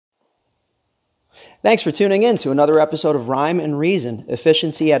Thanks for tuning in to another episode of Rhyme and Reason,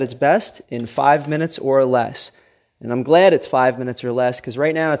 efficiency at its best in 5 minutes or less. And I'm glad it's 5 minutes or less because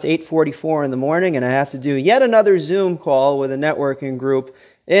right now it's 8:44 in the morning and I have to do yet another Zoom call with a networking group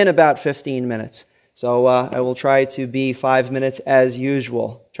in about 15 minutes. So I will try to be 5 minutes as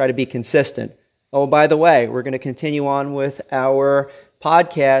usual, try to be consistent. Oh, by the way, we're going to continue on with our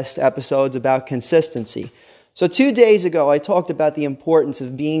podcast episodes about consistency. So 2 days ago, I talked about the importance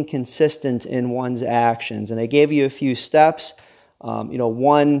of being consistent in one's actions, and I gave you a few steps.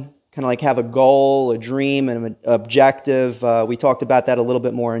 One, kind of like have a goal, a dream, and an objective. We talked about that a little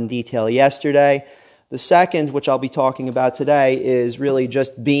bit more in detail yesterday. The second, which I'll be talking about today, is really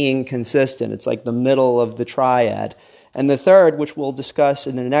just being consistent. It's like the middle of the triad. And the third, which we'll discuss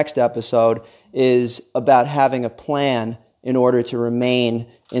in the next episode, is about having a plan in order to remain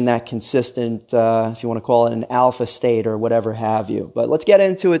in that consistent, if you want to call it an alpha state or whatever have you. But let's get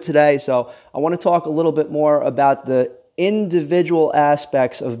into it today. So I want to talk a little bit more about the individual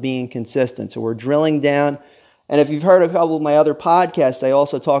aspects of being consistent. So we're drilling down. And if you've heard a couple of my other podcasts, I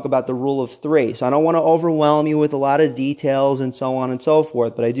also talk about the rule of three. So I don't want to overwhelm you with a lot of details and so on and so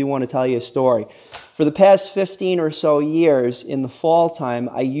forth, but I do want to tell you a story. For the past 15 or so years, in the fall time,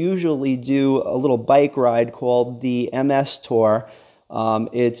 I usually do a little bike ride called the MS Tour.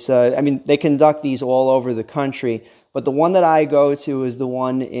 They conduct these all over the country, but the one that I go to is the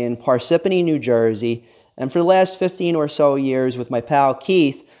one in Parsippany, New Jersey. And for the last 15 or so years with my pal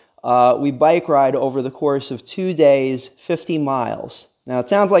Keith, we bike ride over the course of 2 days, 50 miles. Now, it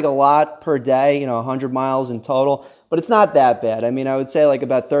sounds like a lot per day, 100 miles in total, but it's not that bad. I would say like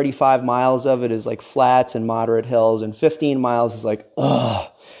about 35 miles of it is like flats and moderate hills, and 15 miles is like, ugh.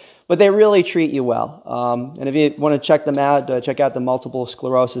 But they really treat you well. And if you want to check them out, check out the Multiple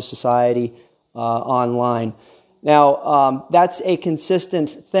Sclerosis Society online. Now, that's a consistent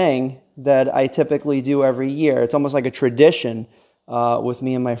thing that I typically do every year. It's almost like a tradition with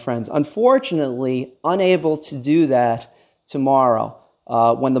me and my friends. Unfortunately, unable to do that tomorrow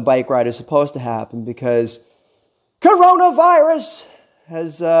when the bike ride is supposed to happen because coronavirus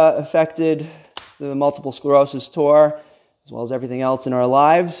has affected the Multiple Sclerosis Tour as well as everything else in our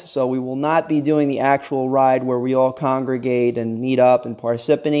lives. So we will not be doing the actual ride where we all congregate and meet up in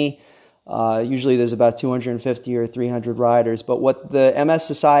Parsippany. Usually there's about 250 or 300 riders. But what the MS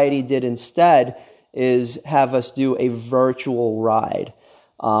Society did instead is have us do a virtual ride.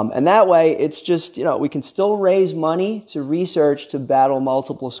 And that way, it's just, we can still raise money to research to battle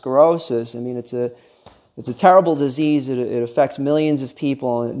multiple sclerosis. It's a terrible disease. It affects millions of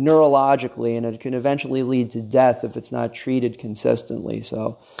people neurologically, and it can eventually lead to death if it's not treated consistently.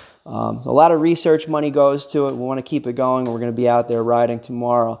 So a lot of research money goes to it. We want to keep it going, and we're going to be out there riding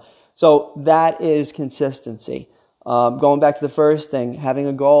tomorrow. So that is consistency. Going back to the first thing, having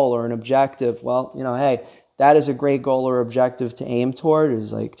a goal or an objective, that is a great goal or objective to aim toward,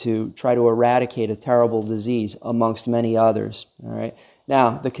 is like to try to eradicate a terrible disease amongst many others. All right.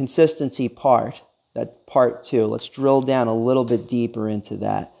 Now, the consistency part, that part two, let's drill down a little bit deeper into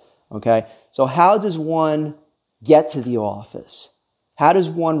that. Okay. So how does one get to the office? How does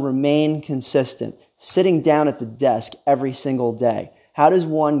one remain consistent, sitting down at the desk every single day? How does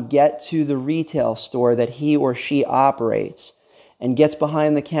one get to the retail store that he or she operates and gets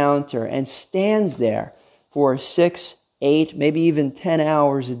behind the counter and stands there for 6, 8, maybe even 10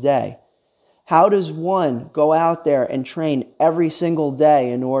 hours a day? How does one go out there and train every single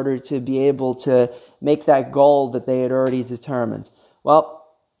day in order to be able to make that goal that they had already determined? Well,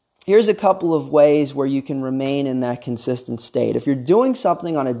 here's a couple of ways where you can remain in that consistent state. If you're doing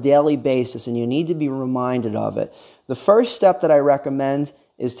something on a daily basis and you need to be reminded of it, the first step that I recommend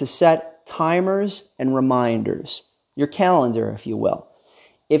is to set timers and reminders, your calendar, if you will.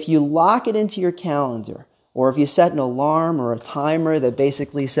 If you lock it into your calendar, or if you set an alarm or a timer that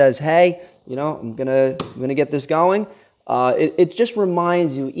basically says, hey, I'm gonna get this going, it just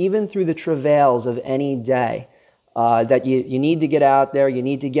reminds you, even through the travails of any day, that you need to get out there, you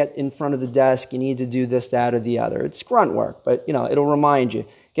need to get in front of the desk, you need to do this, that, or the other. It's grunt work, but it'll remind you,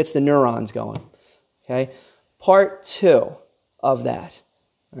 gets the neurons going. Okay. Part two of that,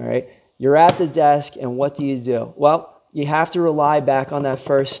 all right, you're at the desk, and what do? Well, you have to rely back on that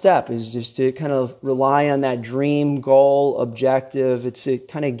first step, is just to kind of rely on that dream, goal, objective. It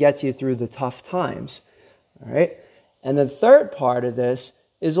kind of gets you through the tough times, all right? And the third part of this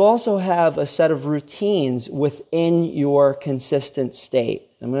is also have a set of routines within your consistent state.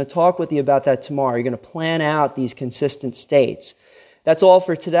 I'm going to talk with you about that tomorrow. You're going to plan out these consistent states. That's all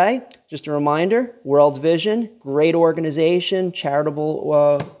for today. Just a reminder, World Vision, great organization,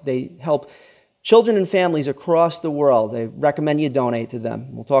 charitable. They help children and families across the world. I recommend you donate to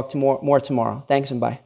them. We'll talk more tomorrow. Thanks and bye.